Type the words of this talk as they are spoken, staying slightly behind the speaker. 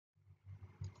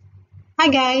Hi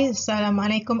guys,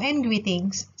 Assalamualaikum and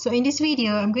greetings. So in this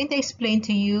video, I'm going to explain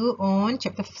to you on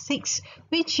chapter 6,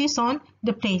 which is on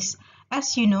the place.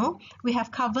 As you know, we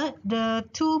have covered the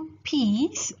two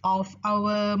P's of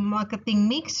our marketing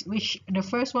mix, which the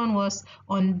first one was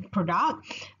on product.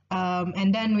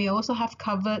 And then we also have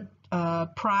covered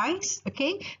price.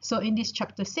 Okay, so in this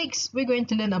chapter 6, we're going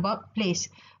to learn about place.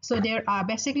 So there are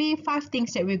basically 5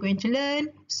 things that we're going to learn.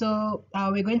 So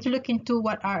we're going to look into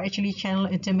what are actually channel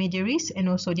intermediaries and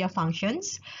also their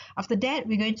functions. After that,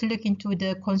 we're going to look into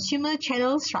the consumer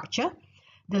channel structure,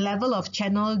 the level of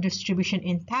channel distribution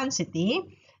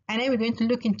intensity, and then we're going to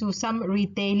look into some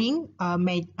retailing,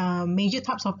 major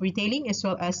types of retailing, as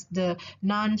well as the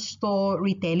non-store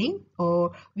retailing,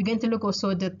 or we're going to look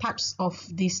also the types of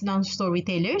these non-store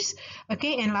retailers.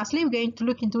 Okay, and lastly, we're going to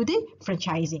look into the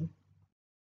franchising.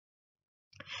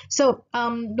 So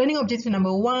learning objective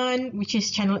number 1, which is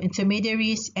channel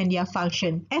intermediaries and their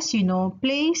function. As you know,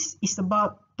 place is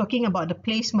about talking about the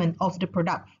placement of the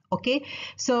product. Okay,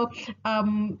 so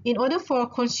in order for a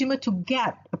consumer to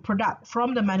get a product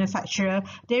from the manufacturer,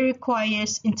 they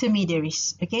requires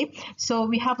intermediaries. Okay, so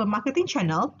we have a marketing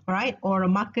channel, right, or a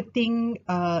marketing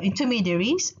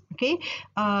intermediaries, okay,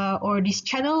 or this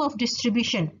channel of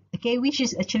distribution, okay, which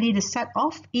is actually the set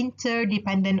of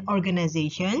interdependent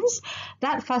organizations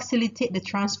that facilitate the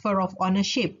transfer of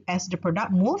ownership as the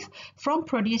product move from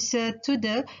producer to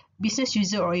the business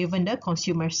user or even the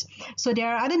consumers. So there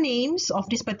are other names of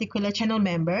these particular channel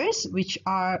members, which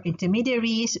are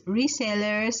intermediaries,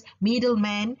 resellers,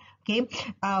 middlemen, okay,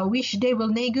 which they will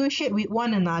negotiate with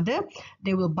one another.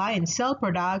 They will buy and sell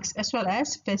products as well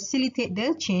as facilitate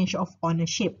the change of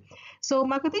ownership. So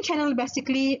marketing channel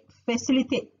basically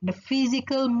facilitate the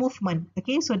physical movement.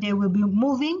 Okay, so they will be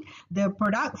moving the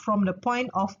product from the point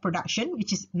of production,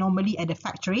 which is normally at the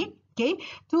factory, okay,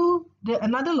 to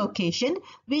another location,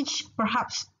 which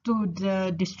perhaps to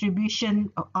the distribution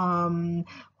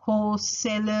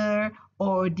wholesaler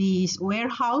or this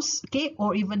warehouse, okay,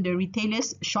 or even the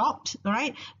retailers shops,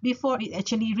 right, before it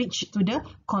actually reach to the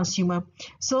consumer.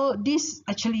 So this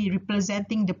actually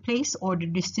representing the place or the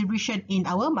distribution in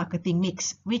our marketing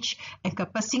mix, which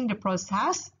encompassing the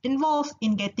process involved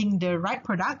in getting the right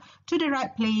product to the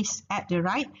right place at the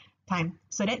right time,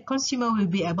 so that consumer will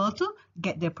be able to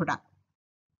get their product.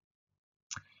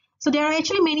 So there are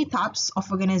actually many types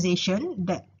of organization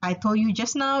that I told you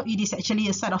just now. It is actually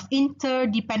a set of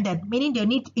interdependent, meaning they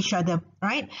need each other,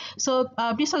 right? So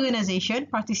this organization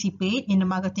participate in the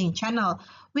marketing channel,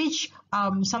 which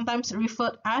sometimes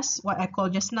referred as what I call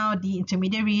just now the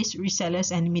intermediaries,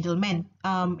 resellers, and middlemen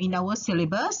in our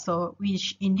syllabus. So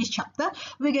which in this chapter,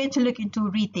 we're going to look into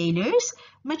retailers,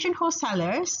 merchant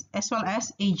wholesalers, as well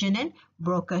as agent and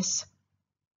brokers.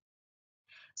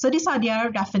 So these are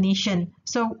their definition.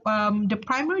 So the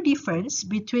primary difference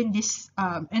between these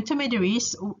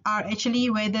intermediaries are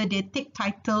actually whether they take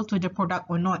title to the product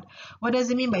or not. What does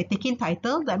it mean by taking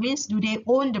title? That means do they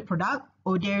own the product,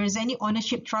 or there is any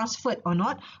ownership transferred or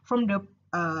not from the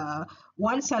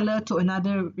one seller to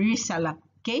another reseller.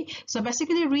 Okay, so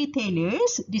basically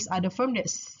retailers, these are the firms that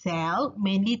sell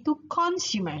mainly to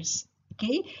consumers.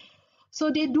 Okay, so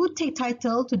they do take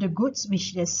title to the goods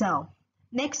which they sell.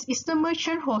 Next is the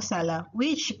merchant wholesaler,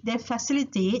 which they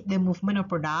facilitate the movement of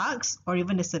products or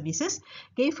even the services,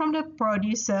 okay, from the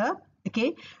producer,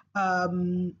 okay,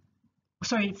 from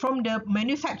the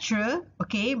manufacturer,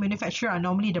 okay, manufacturer are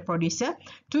normally the producer,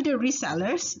 to the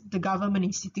resellers, the government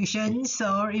institutions,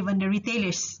 or even the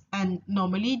retailers. And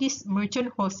normally this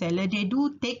merchant wholesaler, they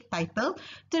do take title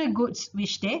to the goods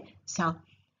which they sell.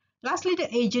 Lastly, the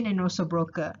agent and also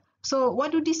broker. So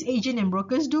what do these agents and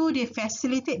brokers do? They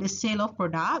facilitate the sale of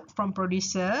product from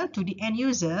producer to the end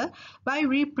user by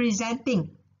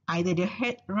representing either the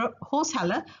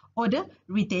wholesaler or the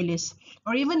retailers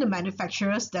or even the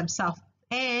manufacturers themselves.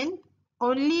 And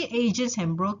only agents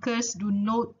and brokers do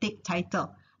not take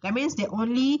title. That means they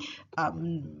only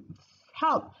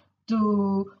help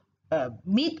to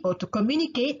meet or to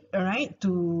communicate, all right,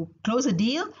 to close a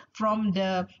deal from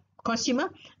the consumer,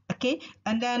 okay,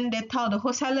 and then they tell the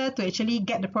wholesaler to actually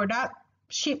get the product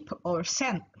shipped or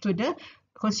sent to the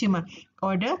consumer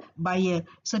or the buyer.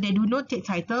 So they do not take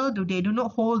title, they do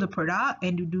not hold the product,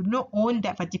 and they do not own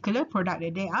that particular product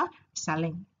that they are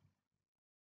selling.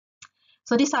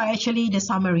 So these are actually the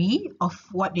summary of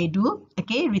what they do.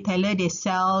 Okay, retailer, they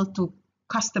sell to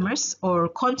customers or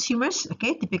consumers,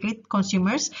 okay, typically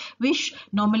consumers, which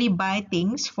normally buy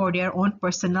things for their own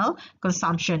personal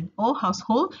consumption or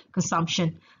household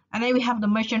consumption. And then we have the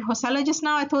merchant wholesaler. Just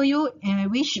now I told you,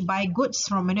 which buy goods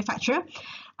from manufacturer.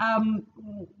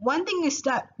 One thing is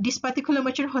that this particular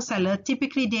merchant wholesaler,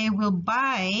 typically they will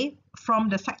buy from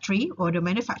the factory or the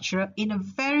manufacturer in a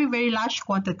very, very large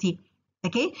quantity.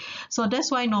 Okay, so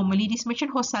that's why normally this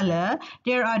merchant wholesaler,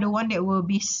 they are the one that will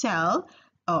be selling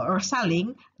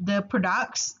the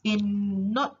products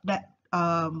in not that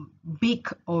big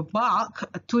or bulk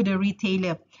to the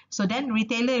retailer. So then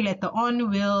retailer later on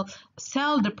will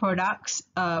sell the products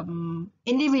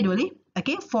individually,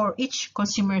 okay, for each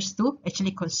consumers to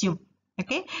actually consume.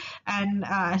 Okay, and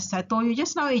as I told you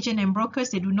just now, agent and brokers,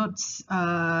 they do not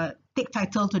take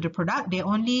title to the product. They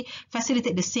only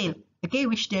facilitate the sale, okay,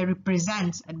 which they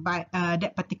represent by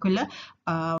that particular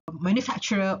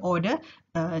manufacturer or the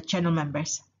channel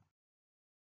members.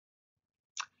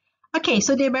 Okay,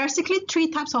 so there are basically three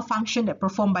types of function that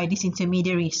performed by these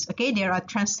intermediaries. Okay, there are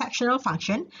transactional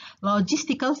function,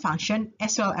 logistical function,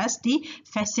 as well as the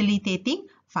facilitating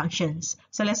functions.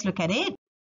 So let's look at it.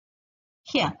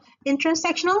 Here, in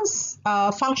transactional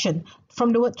function,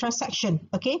 from the word transaction,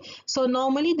 okay, so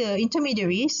normally the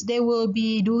intermediaries, they will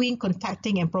be doing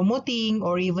contacting and promoting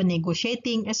or even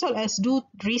negotiating, as well as do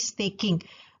risk taking.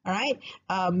 All right,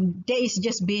 that is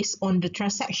just based on the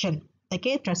transaction.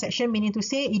 Okay, transaction meaning to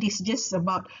say it is just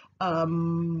about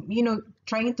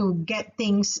trying to get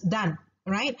things done,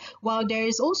 right? While there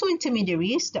is also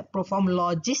intermediaries that perform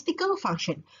logistical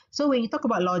function. So when you talk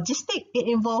about logistic, it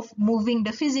involves moving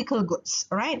the physical goods,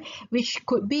 right? Which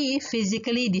could be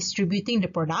physically distributing the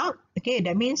product. Okay,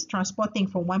 that means transporting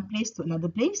from one place to another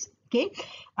place. Okay,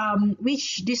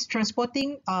 which this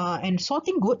transporting and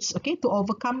sorting goods, okay, to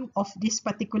overcome of these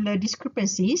particular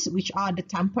discrepancies, which are the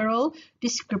temporal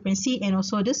discrepancy and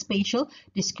also the spatial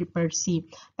discrepancy.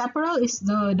 Temporal is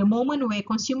the moment where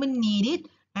consumer need it,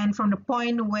 and from the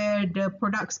point where the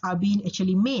products are being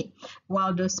actually made,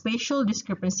 while the spatial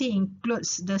discrepancy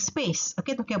includes the space.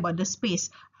 Okay, talking about the space,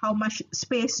 how much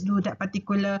space do that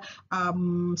particular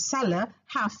seller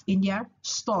have in their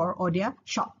store or their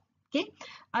shop. Okay,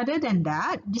 other than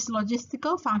that, this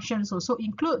logistical functions also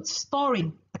include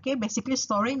storing. Okay, basically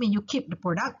storing means you keep the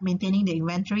product, maintaining the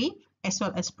inventory, as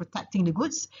well as protecting the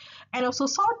goods, and also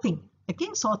sorting. Okay,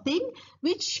 sorting,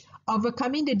 which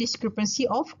overcoming the discrepancy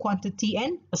of quantity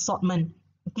and assortment.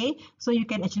 Okay, so you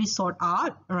can actually sort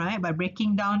out, right, by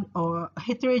breaking down or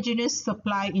heterogeneous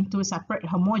supply into separate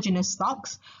homogeneous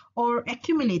stocks, or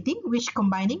accumulating, which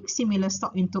combining similar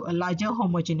stock into a larger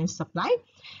homogeneous supply,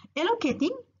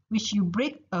 allocating, which you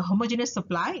break a homogeneous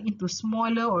supply into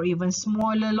smaller or even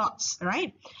smaller lots,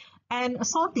 right? And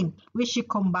assorting, which you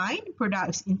combine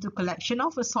products into collection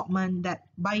of assortment that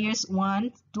buyers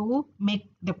want to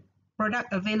make the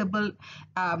product available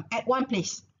at one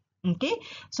place. Okay,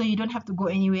 so you don't have to go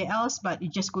anywhere else, but you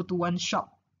just go to one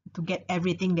shop to get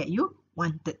everything that you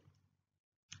wanted.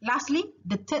 Lastly,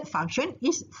 the third function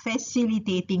is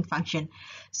facilitating function.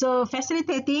 So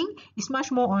facilitating is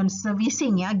much more on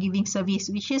servicing, yeah, giving service,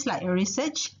 which is like a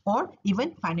research or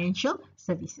even financial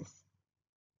services.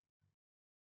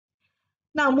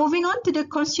 Now, moving on to the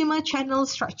consumer channel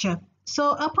structure.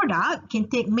 So a product can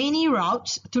take many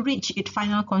routes to reach its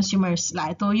final consumers.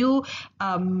 Like I told you,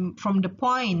 from the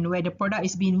point where the product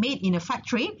is being made in a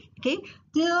factory, okay,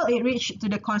 till it reaches to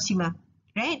the consumer.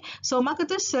 Right? So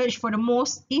marketers search for the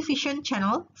most efficient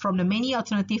channel from the many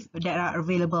alternatives that are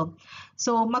available.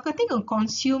 So marketing on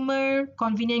consumer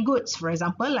convenient goods, for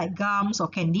example, like gums or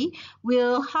candy,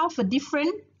 will have a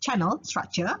different channel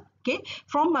structure, okay,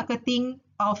 from marketing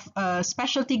of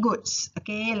specialty goods,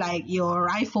 okay, like your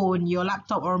iPhone, your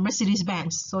laptop, or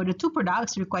Mercedes-Benz. So the two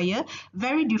products require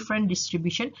very different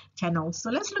distribution channels.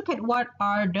 So let's look at what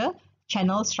are the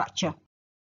channel structure.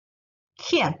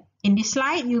 Here, in this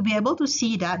slide, you'll be able to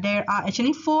see that there are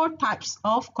actually 4 types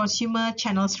of consumer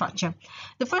channel structure.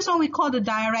 The first one we call the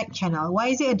direct channel. Why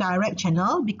is it a direct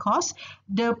channel? Because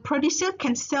the producer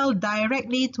can sell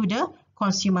directly to the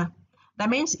consumer.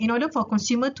 That means in order for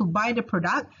consumer to buy the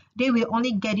product, they will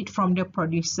only get it from the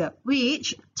producer,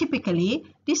 which typically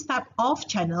this type of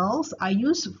channels are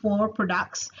used for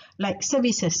products like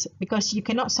services, because you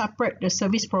cannot separate the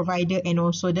service provider and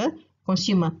also the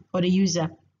consumer or the user.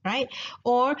 Right?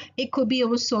 Or it could be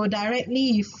also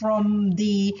directly from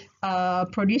the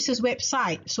producer's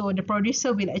website. So the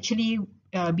producer will actually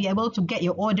be able to get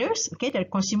your orders. Okay, the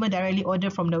consumer directly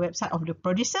order from the website of the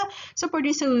producer. So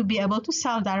producer will be able to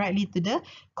sell directly to the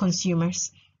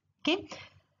consumers. Okay.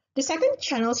 The second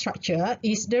channel structure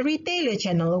is the retailer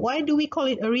channel. Why do we call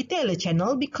it a retailer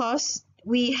channel? Because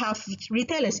we have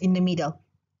retailers in the middle.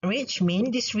 which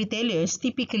mean these retailers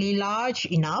typically large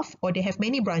enough or they have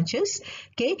many branches,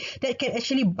 okay, that can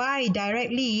actually buy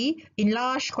directly in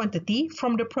large quantity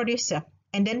from the producer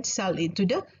and then sell it to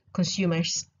the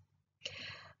consumers.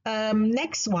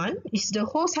 Next one is the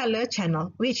wholesaler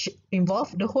channel, which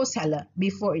involve the wholesaler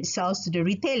before it sells to the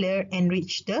retailer and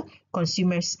reach the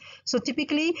consumers. So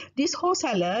typically, this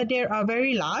wholesaler, they are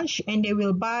very large and they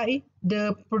will buy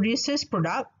the producer's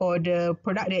product or the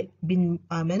product that been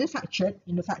manufactured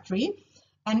in the factory,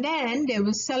 and then they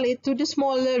will sell it to the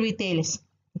smaller retailers.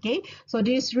 Okay, so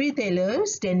these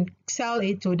retailers then sell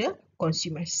it to the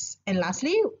consumers. And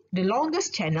lastly, the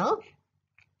longest channel,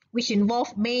 which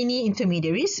involve many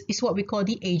intermediaries, is what we call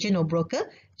the agent or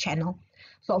broker channel.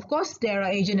 So of course, there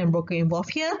are agent and broker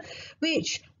involved here,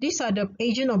 which these are the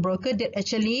agent or broker that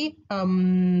actually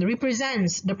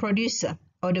represents the producer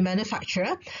or the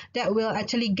manufacturer that will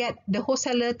actually get the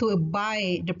wholesaler to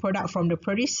buy the product from the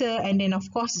producer. And then of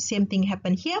course, the same thing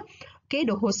happen here. Okay,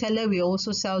 the wholesaler will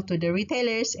also sell to the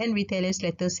retailers and retailers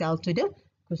later sell to the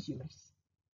consumers.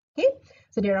 Okay.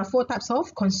 So there are 4 types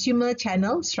of consumer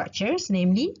channel structures,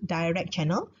 namely direct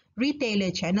channel, retailer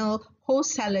channel,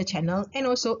 wholesaler channel, and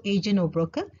also agent or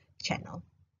broker channel.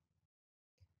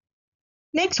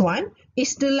 Next one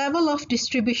is the level of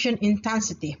distribution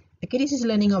intensity. Okay, this is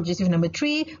learning objective number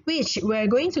 3, which we're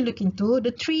going to look into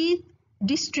the 3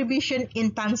 distribution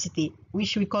intensity,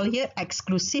 which we call here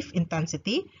exclusive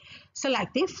intensity,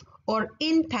 selective, or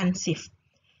intensive.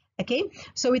 Okay,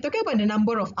 so we're talking about the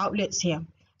number of outlets here.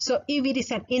 So if it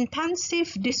is an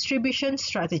intensive distribution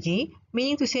strategy,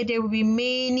 meaning to say there will be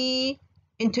many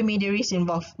intermediaries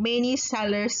involved, many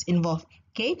sellers involved,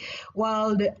 okay?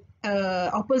 While the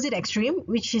opposite extreme,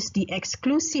 which is the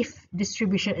exclusive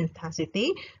distribution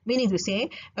intensity, meaning to say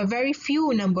a very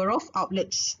few number of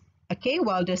outlets, okay?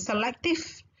 While the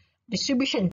selective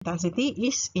distribution intensity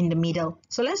is in the middle.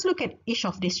 So let's look at each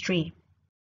of these 3.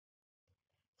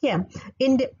 Here,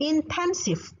 in the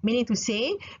intensive, meaning to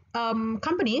say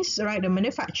companies, right, the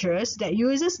manufacturers that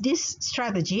uses this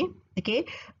strategy, okay,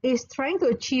 is trying to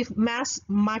achieve mass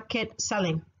market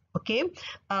selling. Okay,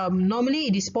 normally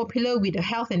it is popular with the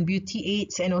health and beauty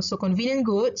aids and also convenient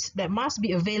goods that must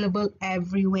be available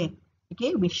everywhere.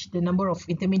 Okay, which the number of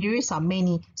intermediaries are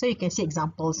many. So you can see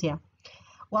examples here.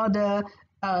 While the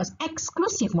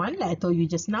exclusive one, like I told you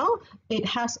just now, it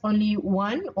has only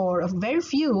one or a very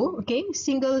few, okay,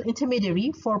 single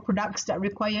intermediary for products that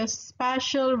require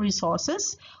special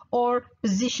resources or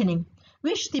positioning,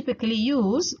 which typically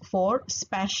used for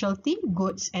specialty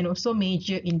goods and also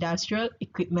major industrial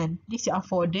equipment. These are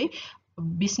for the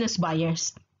business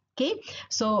buyers. Okay,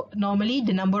 so normally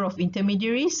the number of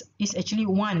intermediaries is actually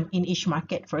 1 in each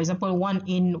market. For example, 1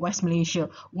 in West Malaysia,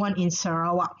 1 in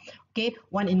Sarawak, okay,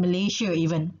 1 in Malaysia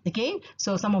even. Okay,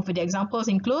 so some of the examples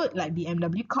include like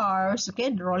BMW cars,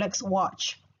 okay, the Rolex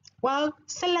watch. While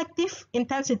selective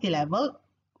intensity level,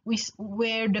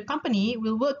 where the company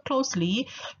will work closely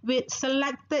with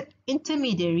selected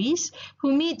intermediaries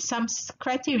who meet some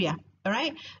criteria,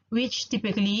 alright, which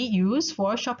typically used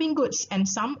for shopping goods and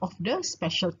some of the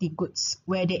specialty goods,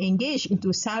 where they engage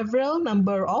into several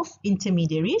number of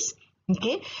intermediaries,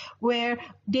 okay, where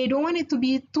they don't want it to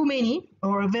be too many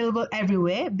or available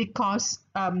everywhere because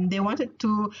they wanted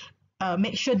to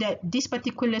make sure that these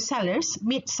particular sellers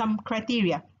meet some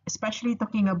criteria, especially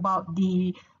talking about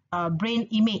the brand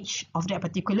image of that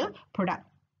particular product.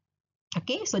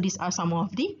 Okay, so these are some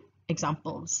of the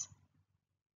examples.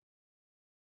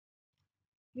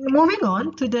 Moving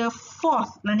on to the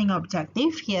 4th learning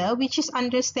objective here, which is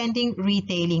understanding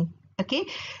retailing. Okay,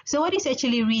 so what is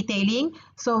actually retailing?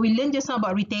 So we learned just now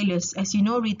about retailers. As you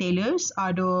know, retailers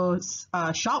are those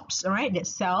shops, right, that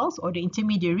sells, or the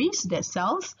intermediaries that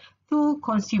sells to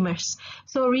consumers.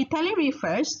 So retailing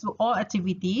refers to all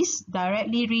activities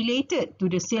directly related to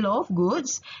the sale of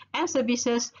goods and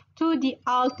services to the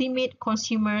ultimate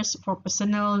consumers for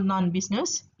personal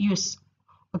non-business use.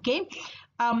 Okay,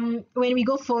 when we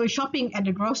go for shopping at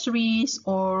the groceries,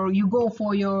 or you go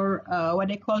for your what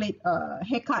they call it,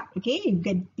 haircut, okay,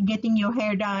 getting your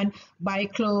hair done, buy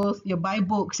clothes, you buy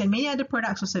books and many other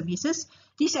products or services,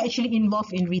 these are actually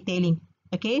involved in retailing.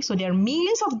 Okay, so there are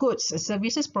millions of goods and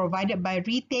services provided by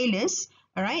retailers,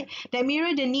 all right, that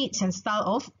mirror the needs and style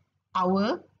of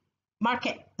our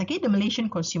market, okay, the Malaysian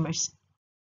consumers.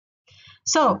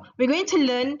 So we're going to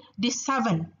learn these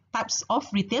 7 types of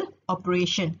retail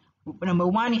operation. Number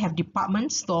 1, you have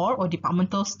department store or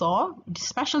departmental store,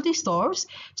 specialty stores,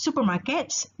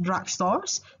 supermarkets, drug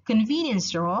stores, convenience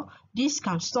store,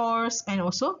 discount stores, and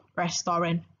also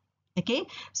restaurant. Okay,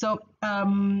 so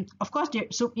of course,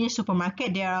 in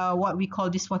supermarket there are what we call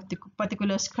this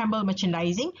particular scramble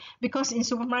merchandising, because in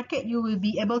supermarket you will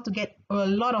be able to get a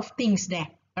lot of things there.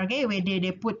 Okay, where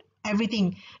they put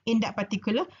everything in that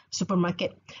particular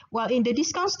supermarket. While in the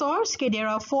discount stores, okay, there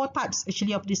are four types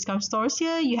actually of discount stores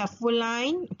here. You have full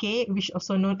line, okay, which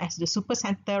also known as the super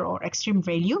center or extreme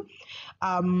value.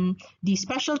 The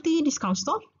specialty discount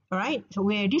store, all right, so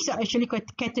where these are actually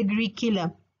category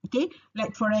killer. Okay,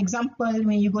 like for example,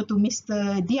 when you go to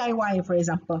Mr. DIY, for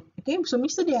example, okay, so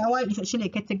Mr. DIY is actually a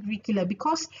category killer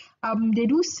because they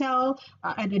do sell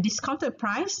at a discounted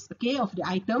price, okay, of the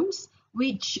items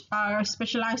which are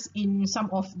specialized in some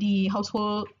of the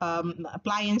household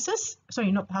appliances.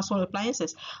 Sorry, not household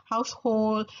appliances,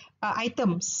 household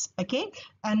items, okay,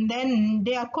 and then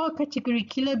they are called category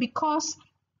killer because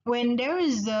when there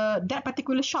is that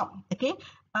particular shop, okay,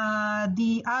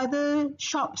 the other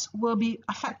shops will be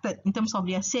affected in terms of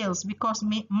their sales because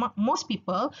most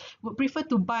people would prefer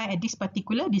to buy at this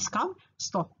particular discount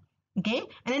store. Okay,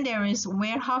 and then there is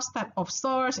warehouse type of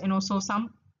stores and also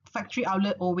some factory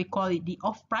outlet, or we call it the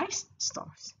off-price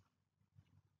stores.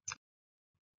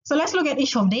 So let's look at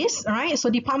each of these. All right, so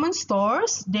department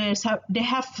stores, they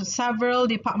have several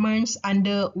departments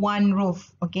under one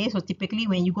roof. Okay, so typically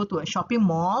when you go to a shopping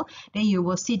mall, then you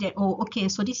will see that, oh, okay,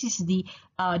 so this is the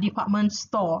department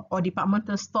store or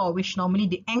departmental store, which normally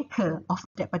the anchor of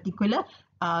that particular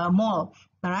mall.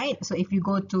 All right, so if you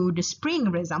go to the Spring,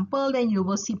 for example, then you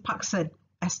will see Parkson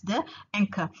as the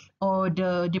anchor or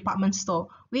the department store,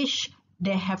 which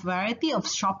they have variety of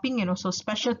shopping and also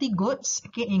specialty goods,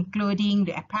 okay, including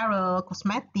the apparel,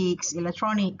 cosmetics,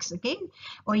 electronics, okay.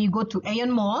 Or you go to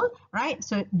Aeon Mall, right?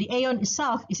 So the Aeon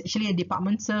itself is actually a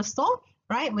departmental store,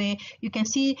 right, where you can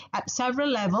see at several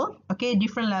level, okay,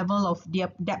 different level of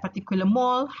that particular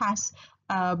mall has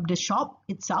the shop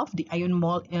itself, the Aeon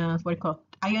Mall, what do you call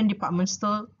Aeon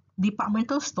departmental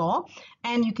store,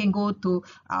 and you can go to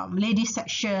ladies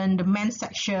section, the men's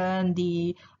section,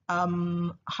 the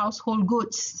household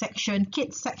goods section,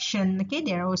 kids section. Okay,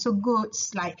 there are also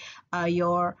goods like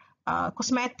your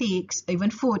cosmetics,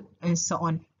 even food, and so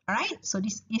on. All right, so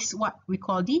this is what we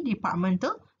call the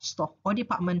departmental store or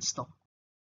department store.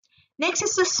 Next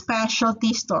is the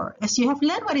specialty store. As you have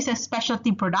learned what is a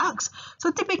specialty products,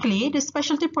 so typically the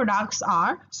specialty products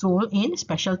are sold in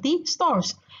specialty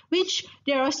stores, which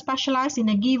they are specialized in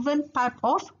a given type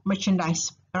of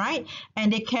merchandise. All right,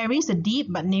 and they carry a deep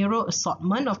but narrow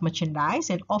assortment of merchandise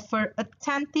and offer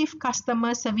attentive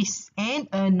customer service and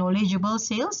a knowledgeable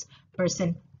sales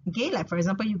person. Okay, like for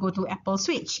example, you go to Apple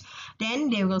Switch, then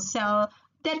they will sell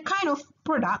that kind of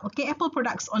product, okay, Apple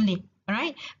products only. All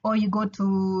right, or you go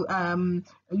to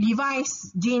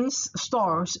Levi's jeans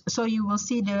stores, so you will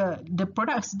see the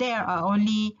products there are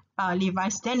only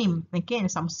Levi's denim, okay,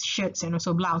 and some shirts and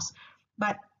also blouse,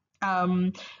 but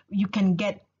you can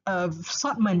get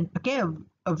assortment, okay,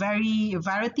 a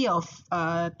variety of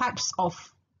types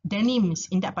of denims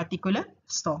in that particular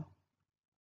store.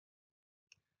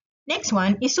 Next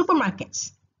one is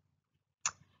supermarkets.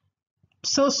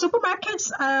 So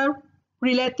supermarkets are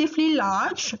relatively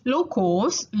large, low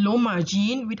cost, low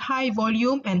margin, with high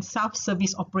volume and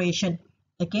self-service operation.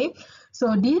 Okay,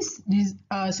 so these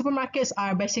supermarkets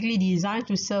are basically designed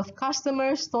to serve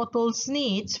customers' total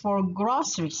needs for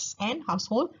groceries and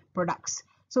household products.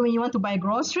 So when you want to buy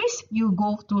groceries, you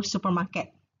go to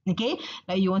supermarket. Okay,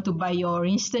 like you want to buy your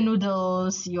instant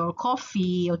noodles, your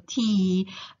coffee, your tea,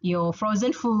 your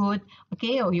frozen food,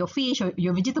 okay, or your fish or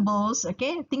your vegetables,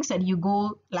 okay, things that you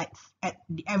go like at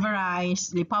the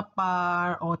Everrise,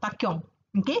 Lepapa, or Takyong.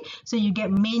 Okay, so you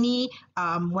get many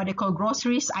what they call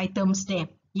groceries items there.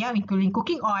 Yeah, including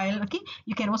cooking oil. Okay,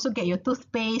 you can also get your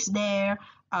toothpaste there,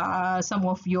 some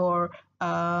of your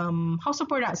household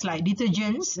products like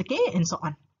detergents, okay, and so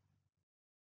on.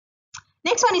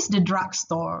 Next one is the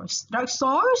drugstores.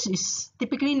 Drugstores is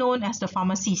typically known as the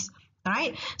pharmacies.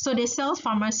 Right, so they sell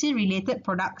pharmacy-related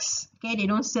products. Okay, they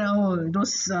don't sell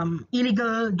those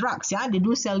illegal drugs. Yeah, they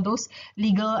do sell those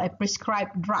legal and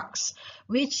prescribed drugs,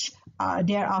 which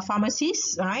there are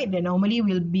pharmacies. Right, they normally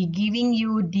will be giving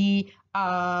you the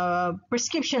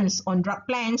prescriptions on drug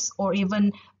plans, or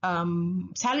even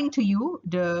selling to you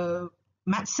the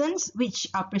medicines which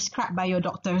are prescribed by your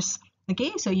doctors.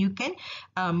 Okay, so you can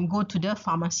go to the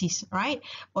pharmacies, right,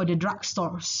 or the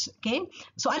drugstores. Okay,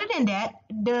 so other than that,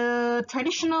 the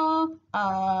traditional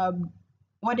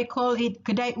what they call it,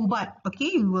 kedai ubat.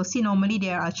 Okay, you will see normally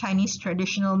there are Chinese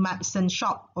traditional medicine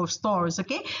shop or stores.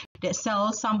 Okay, that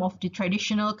sell some of the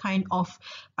traditional kind of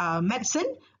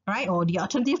medicine, right, or the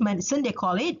alternative medicine they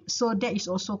call it. So that is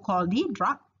also called the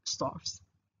drug stores.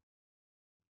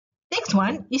 Next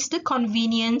one is the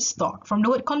convenience store. From the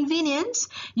word convenience,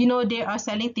 you know they are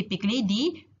selling typically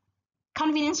the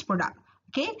convenience product.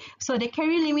 Okay, so they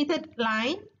carry limited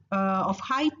line of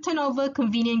high turnover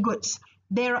convenient goods.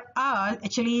 There are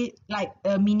actually like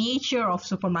a miniature of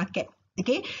supermarket.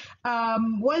 Okay,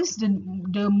 what's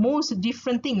the most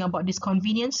different thing about this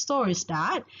convenience store is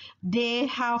that they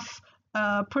have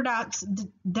products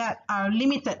that are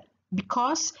limited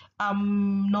because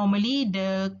normally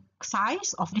the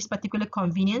size of this particular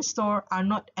convenience store are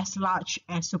not as large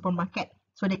as supermarket.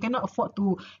 So they cannot afford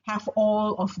to have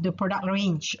all of the product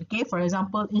range. Okay, for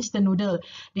example, instant noodle,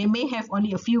 they may have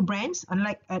only a few brands.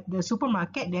 Unlike at the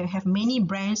supermarket, they have many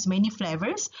brands, many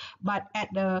flavors. But at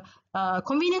the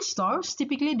convenience stores,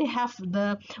 typically they have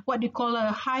the what they call a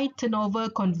high turnover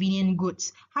convenient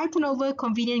goods. High turnover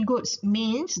convenient goods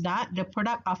means that the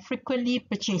product are frequently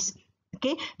purchased.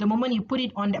 Okay, the moment you put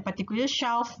it on that particular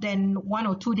shelf, then 1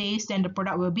 or 2 days, then the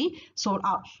product will be sold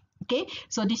out. Okay,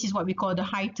 so this is what we call the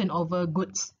high turnover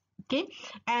goods. Okay,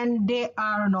 and they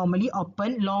are normally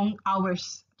open long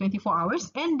hours, 24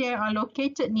 hours, and they are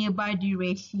located nearby the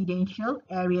residential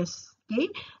areas. Okay,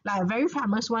 like a very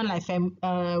famous one, like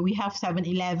we have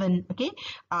 7-Eleven, okay,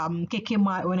 KK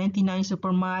Mart, 199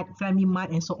 Supermart, Family Mart,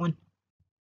 and so on.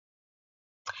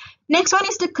 Next one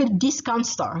is the discount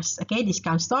stores. Okay,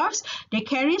 discount stores, they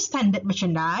carry standard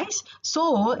merchandise,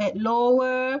 so at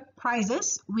lower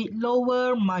prices with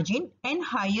lower margin and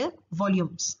higher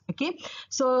volumes. Okay,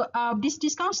 so these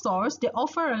discount stores, they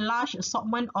offer a large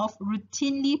assortment of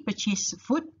routinely purchased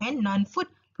food and non-food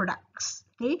products.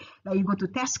 Okay, like you go to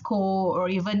Tesco or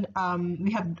even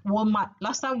we have Walmart.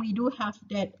 Last time we do have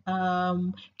that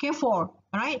Carrefour.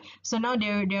 Alright, so now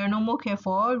there are no more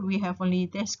Carrefour. We have only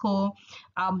Tesco,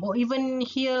 or even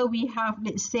here we have,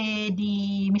 let's say,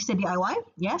 the Mr. DIY.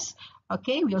 Yes,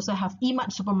 okay. We also have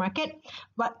Emart supermarket,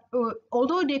 but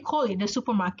although they call it the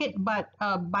supermarket, but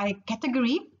by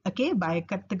category, okay,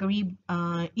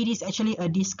 it is actually a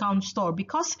discount store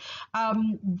because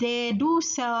they do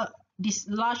sell this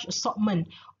large assortment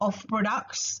of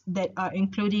products that are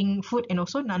including food and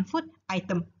also non-food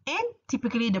item, and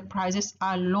typically the prices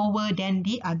are lower than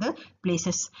the other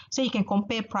places. So you can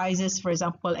compare prices, for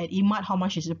example, at Emart, how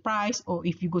much is the price, or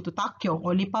if you go to Takyong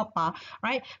or Lipapa,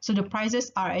 right? So the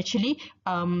prices are actually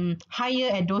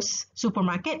higher at those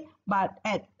supermarket, but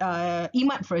at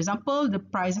Emart, for example, the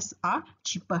prices are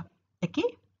cheaper. Okay.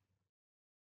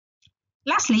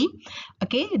 Lastly,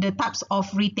 okay, the types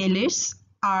of retailers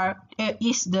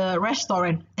is the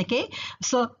restaurant. Okay,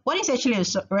 so what is actually a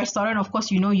restaurant? Of course,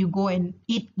 you know, you go and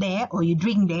eat there or you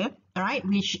drink there, all right,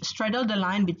 which straddle the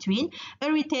line between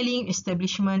a retailing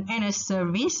establishment and a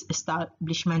service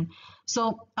establishment.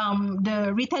 So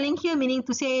the retailing here meaning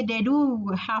to say they do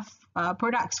have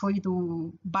products for you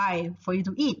to buy, for you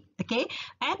to eat. Okay,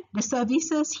 and the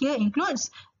services here includes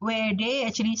where they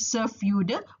actually serve you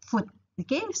the food.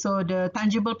 Okay, so the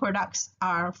tangible products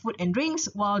are food and drinks,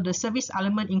 while the service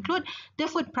element include the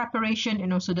food preparation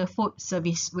and also the food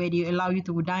service, where they allow you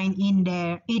to dine in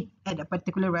there, eat at a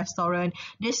particular restaurant.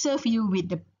 They serve you with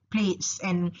the plates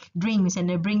and drinks and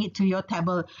they bring it to your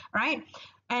table, right?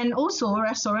 And also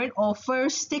restaurant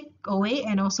offers takeaway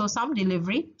and also some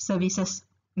delivery services.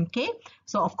 Okay,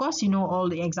 so of course you know all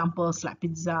the examples like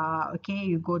pizza. Okay,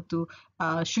 you go to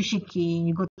Sushi King,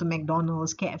 you go to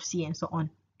McDonald's, KFC, and so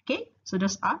on. Okay, so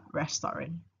those are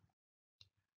restaurant.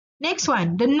 Next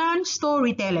one, the non-store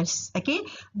retailers. Okay,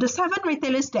 the 7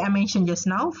 retailers that I mentioned just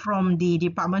now, from the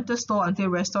departmental store until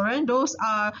restaurant, those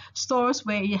are stores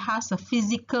where it has a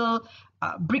physical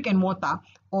brick and mortar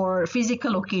or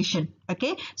physical location.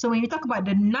 Okay, so when you talk about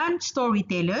the non-store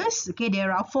retailers, okay,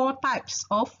 there are 4 types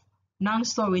of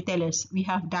non-store retailers. We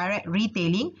have direct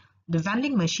retailing, the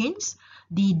vending machines,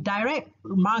 the direct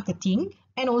marketing,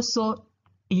 and also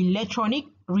electronic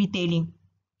retailing.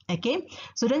 Okay,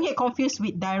 so don't get confused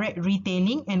with direct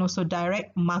retailing and also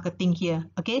direct marketing here.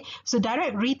 Okay, so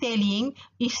direct retailing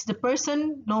is the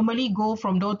person normally go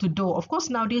from door to door. Of course,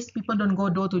 nowadays people don't go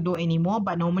door to door anymore,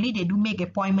 but normally they do make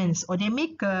appointments or they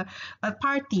make a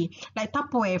party. Like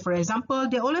Tupperware, for example,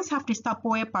 they always have this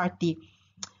Tupperware party.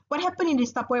 What happened in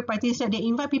this Tupperware party is that they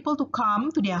invite people to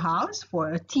come to their house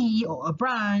for a tea or a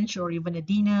brunch or even a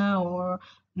dinner, or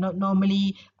not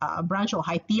normally brunch or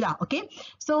high tea lah. Okay,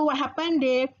 so what happened,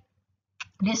 they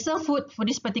serve food for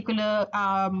this particular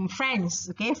friends,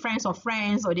 okay, friends of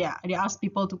friends, or they ask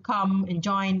people to come and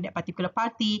join that particular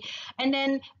party, and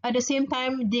then at the same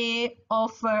time they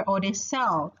offer or they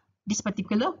sell this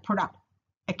particular product.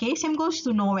 Okay, same goes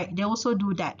to Norway, they also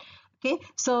do that. Okay,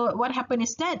 so what happened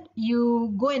is that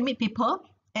you go and meet people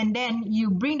and then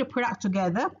you bring the product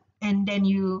together and then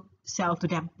you sell to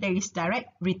them. There is direct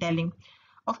retailing.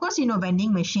 Of course,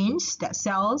 vending machines that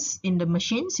sells in the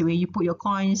machines where you put your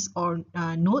coins or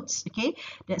notes, okay,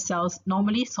 that sells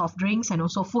normally soft drinks and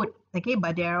also food, okay.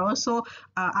 But there are also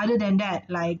other than that,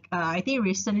 like I think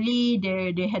recently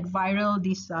they had viral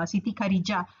this Siti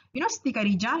Khadijah. Siti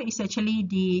Khadijah is actually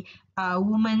the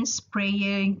woman's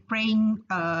praying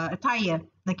attire,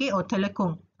 okay, or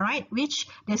telekung, right, which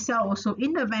they sell also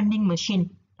in the vending machine.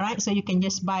 Right, so you can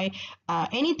just buy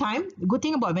anytime. The good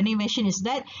thing about vending machine is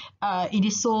that it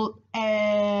is sold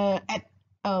at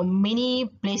many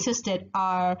places that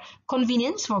are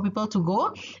convenient for people to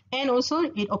go, and also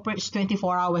it operates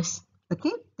 24 hours. Okay,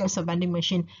 that's a vending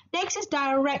machine. Next is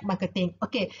direct marketing.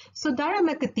 Okay, so direct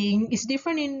marketing is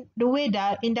different in the way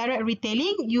that in direct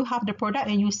retailing, you have the product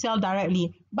and you sell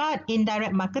directly. But in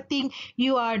direct marketing,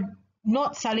 you are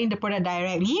not selling the product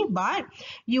directly, but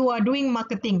you are doing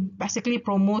marketing, basically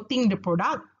promoting the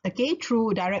product, okay,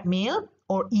 through direct mail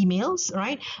or emails,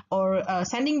 right, or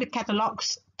sending the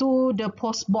catalogs to the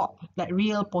post box, like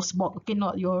real post box, okay,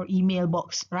 not your email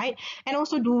box, right, and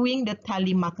also doing the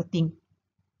telemarketing.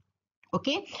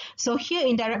 Okay, so here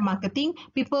in direct marketing,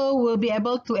 people will be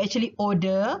able to actually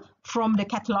order from the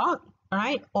catalog,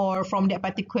 right, or from that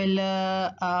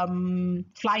particular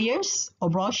flyers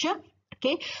or brochure,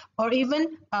 okay, or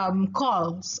even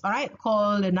calls, all right,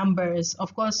 call the numbers.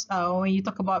 Of course, when you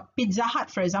talk about Pizza Hut,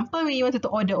 for example, when you wanted to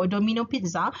order or Domino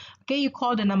Pizza, okay, you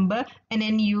call the number and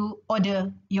then you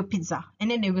order your pizza, and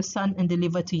then they will send and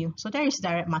deliver to you. So there is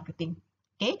direct marketing,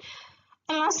 okay.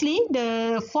 And lastly,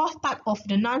 the fourth type of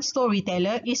the non-store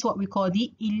retailer is what we call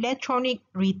the electronic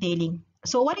retailing.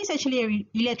 So what is actually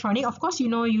electronic? Of course,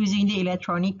 using the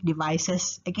electronic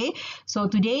devices, okay? So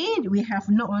today, we have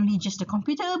not only just the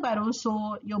computer, but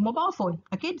also your mobile phone,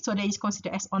 okay? So that is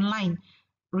considered as online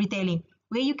retailing,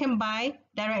 where you can buy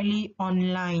directly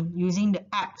online using the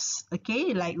apps,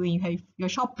 okay? Like when you have your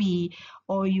Shopee,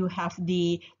 or you have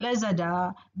the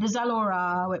Lazada, the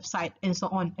Zalora website, and so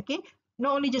on, okay?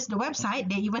 Not only just the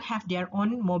website, they even have their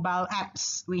own mobile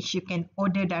apps, which you can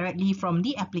order directly from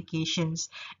the applications.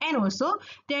 And also,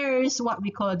 there is what we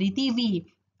call the TV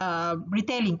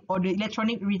retailing, or the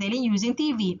electronic retailing using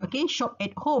TV, okay, shop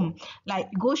at home, like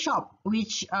Go Shop,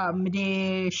 which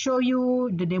they show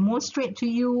you, they demonstrate to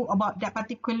you about that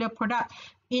particular product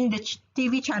in the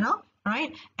TV channel,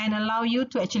 right, and allow you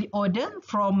to actually order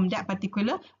from that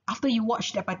particular after you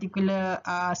watch that particular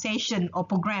session or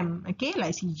program, okay,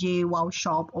 like CJ, Wow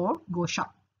Shop, or Go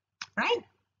Shop, right.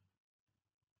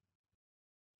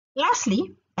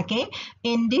 Lastly, okay,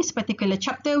 in this particular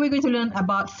chapter, we're going to learn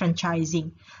about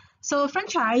franchising. So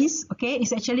franchise, okay,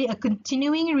 is actually a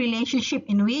continuing relationship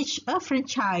in which a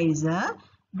franchisor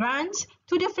grants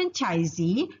to the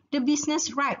franchisee the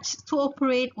business rights to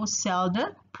operate or sell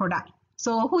the product.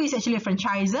 So who is actually a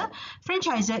franchisor?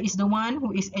 Franchisor is the one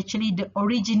who is actually the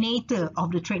originator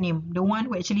of the trade name, the one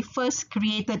who actually first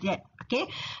created it, okay,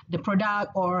 the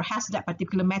product, or has that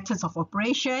particular methods of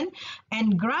operation,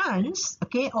 and grants,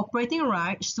 okay, operating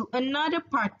rights to another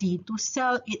party to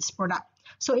sell its product.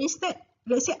 So instead,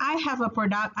 let's say I have a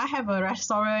product, I have a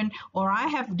restaurant, or I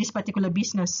have this particular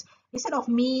business. Instead of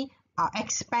me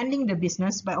expanding the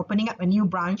business by opening up a new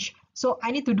branch, so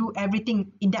I need to do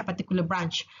everything in that particular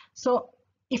branch. So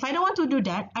if I don't want to do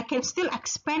that, I can still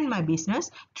expand my business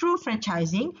through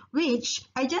franchising, which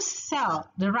I just sell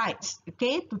the rights,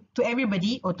 okay, to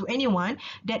everybody or to anyone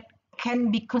that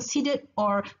can be considered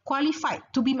or qualified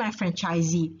to be my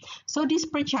franchisee. So these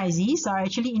franchisees are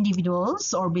actually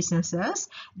individuals or businesses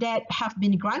that have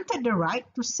been granted the right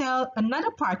to sell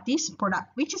another party's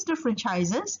product, which is the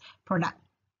franchisor's product.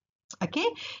 Okay,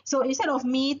 so instead of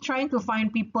me trying to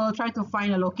find people, try to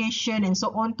find a location and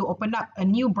so on to open up a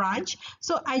new branch,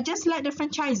 so I just let the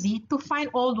franchisee to find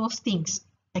all those things.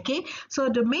 Okay, so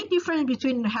the main difference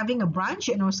between having a branch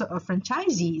and also a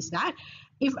franchisee is that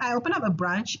if I open up a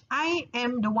branch, I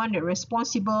am the one that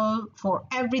responsible for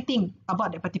everything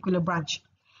about that particular branch.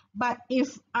 But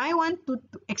if I want to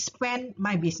expand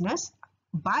my business,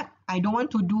 but I don't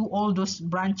want to do all those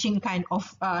branching kind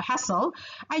of hassle,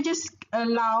 I just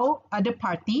allow other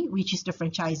party, which is the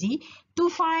franchisee, to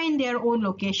find their own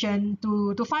location,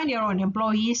 to find their own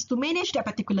employees, to manage that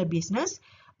particular business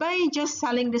by just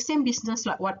selling the same business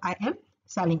like what I am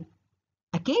selling.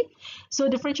 Okay, so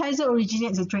the franchisor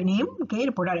originates the trade name, okay,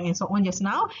 the product and so on just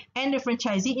now, and the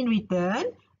franchisee in return,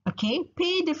 okay,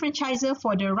 pay the franchisor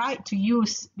for the right to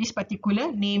use this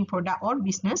particular name, product, or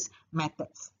business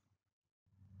methods.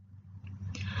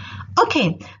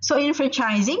 Okay, so in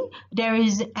franchising, there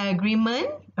is agreement.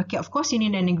 Okay, of course, you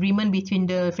need an agreement between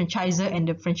the franchisor and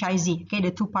the franchisee. Okay,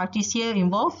 the two parties here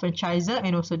involved, franchisor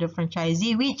and also the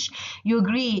franchisee, which you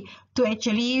agree to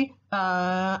actually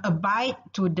abide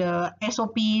to the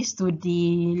SOPs, to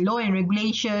the law and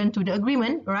regulation, to the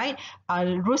agreement, right?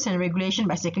 Rules and regulation,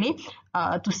 basically,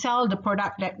 to sell the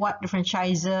product that what the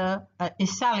franchisor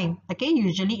is selling. Okay,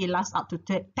 usually it lasts up to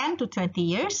 10 to 20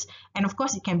 years, and of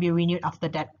course, it can be renewed after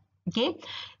that. Okay,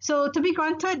 so to be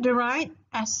granted the right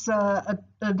as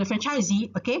the franchisee,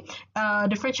 okay,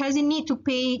 the franchisee need to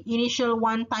pay initial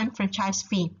one-time franchise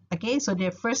fee. Okay, so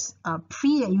the first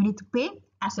fee that you need to pay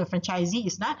as a franchisee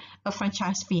is not a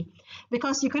franchise fee,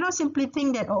 because you cannot simply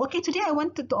think that, oh, okay, today I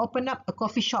wanted to open up a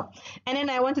coffee shop and then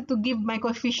I wanted to give my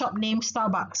coffee shop name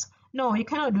Starbucks. No, you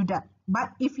cannot do that. But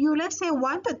if you, let's say,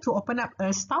 wanted to open up a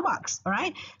Starbucks, all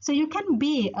right, so you can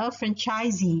be a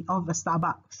franchisee of a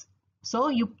Starbucks. So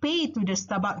you pay to the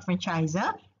Starbucks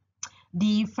franchisor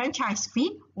the franchise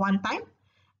fee one time,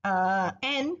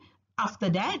 and after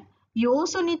that, you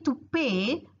also need to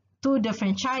pay to the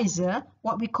franchisor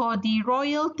what we call the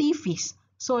royalty fees.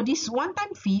 So this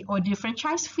one-time fee or the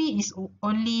franchise fee is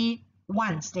only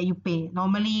once that you pay.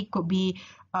 Normally, could be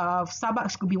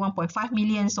Starbucks could be 1.5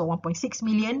 million, so 1.6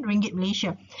 million ringgit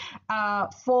Malaysia.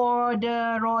 For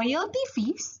the royalty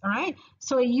fees, all right,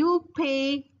 so you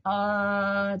pay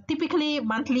typically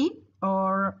monthly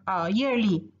or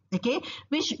yearly, okay,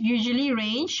 which usually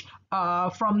range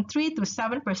from 3 to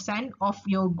 7% of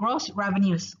your gross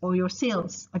revenues or your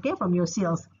sales, okay, from your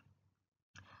sales.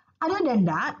 Other than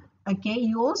that, okay,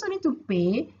 you also need to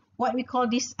pay what we call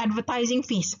this advertising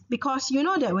fees, because you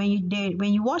know that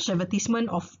when you watch advertisement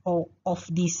of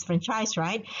this franchise,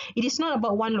 right, it is not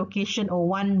about one location or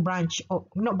one branch, or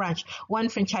not branch, one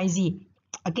franchisee,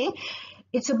 okay,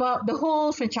 it's about the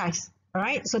whole franchise. All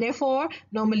right, so therefore,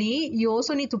 normally you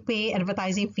also need to pay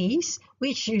advertising fees,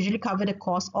 which usually cover the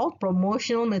cost of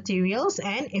promotional materials,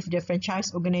 and if the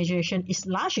franchise organization is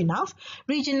large enough,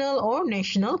 regional or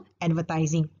national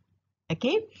advertising.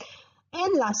 Okay,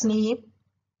 and lastly,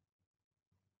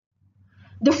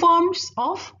 the forms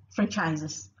of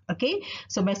franchises. Okay,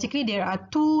 so basically there are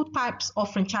two types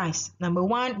of franchise. Number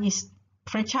one is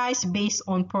franchise based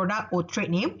on product or trade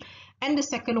name, and the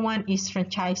second one is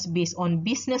franchise based on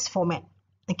business format.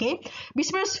 Okay,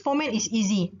 business format is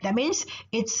easy. That means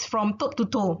it's from top to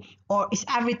toe, or it's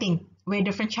everything, where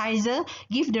the franchisor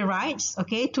give the rights,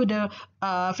 okay, to the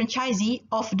franchisee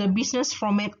of the business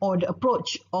format or the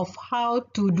approach of how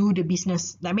to do the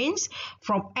business. That means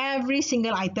from every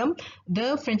single item,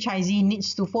 the franchisee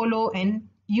needs to follow and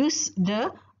use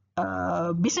the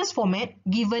business format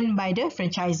given by the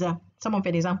franchisor. Some of the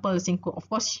examples include, of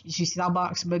course,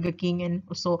 Starbucks, Burger King, and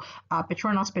also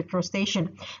Petronas petrol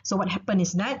station. So what happened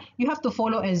is that you have to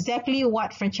follow exactly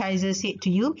what franchisors said to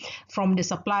you, from the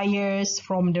suppliers,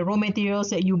 from the raw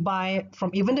materials that you buy, from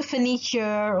even the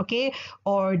furniture, okay,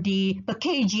 or the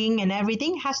packaging and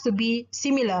everything has to be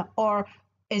similar or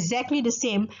exactly the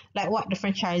same like what the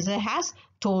franchisor has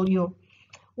told you.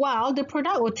 While the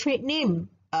product or trade name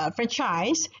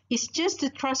franchise is just the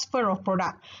transfer of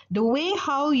product. The way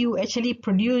how you actually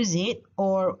produce it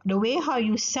or the way how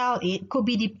you sell it could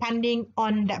be depending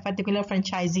on that particular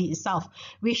franchisee itself,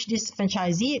 which this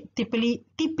franchisee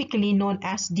typically known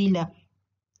as dealer.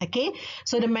 Okay,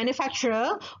 so the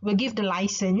manufacturer will give the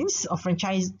license of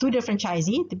franchise to the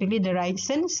franchisee, typically the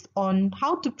license on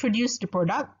how to produce the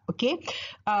product. Okay,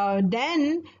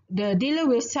 then the dealer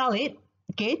will sell it,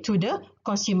 okay, to the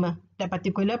consumer, that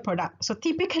particular product. So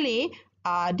typically,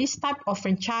 this type of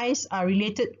franchise are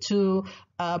related to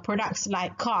products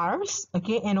like cars,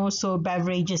 okay, and also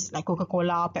beverages like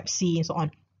Coca-Cola, Pepsi, and so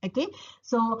on. Okay,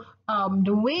 so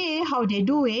the way how they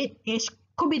do it is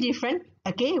could be different,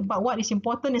 okay, but what is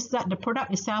important is that the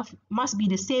product itself must be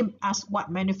the same as what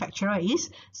manufacturer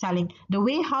is selling. The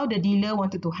way how the dealer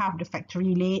wanted to have the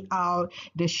factory layout,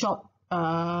 the shop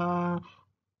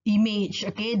image,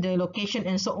 okay, the location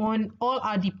and so on, all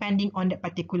are depending on that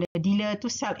particular dealer to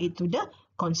sell it to the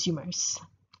consumers.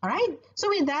 All right, so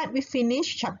with that, we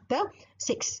finish chapter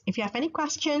 6. If you have any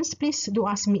questions, please do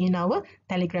ask me in our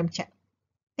Telegram chat.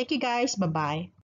 Thank you guys. Bye-bye.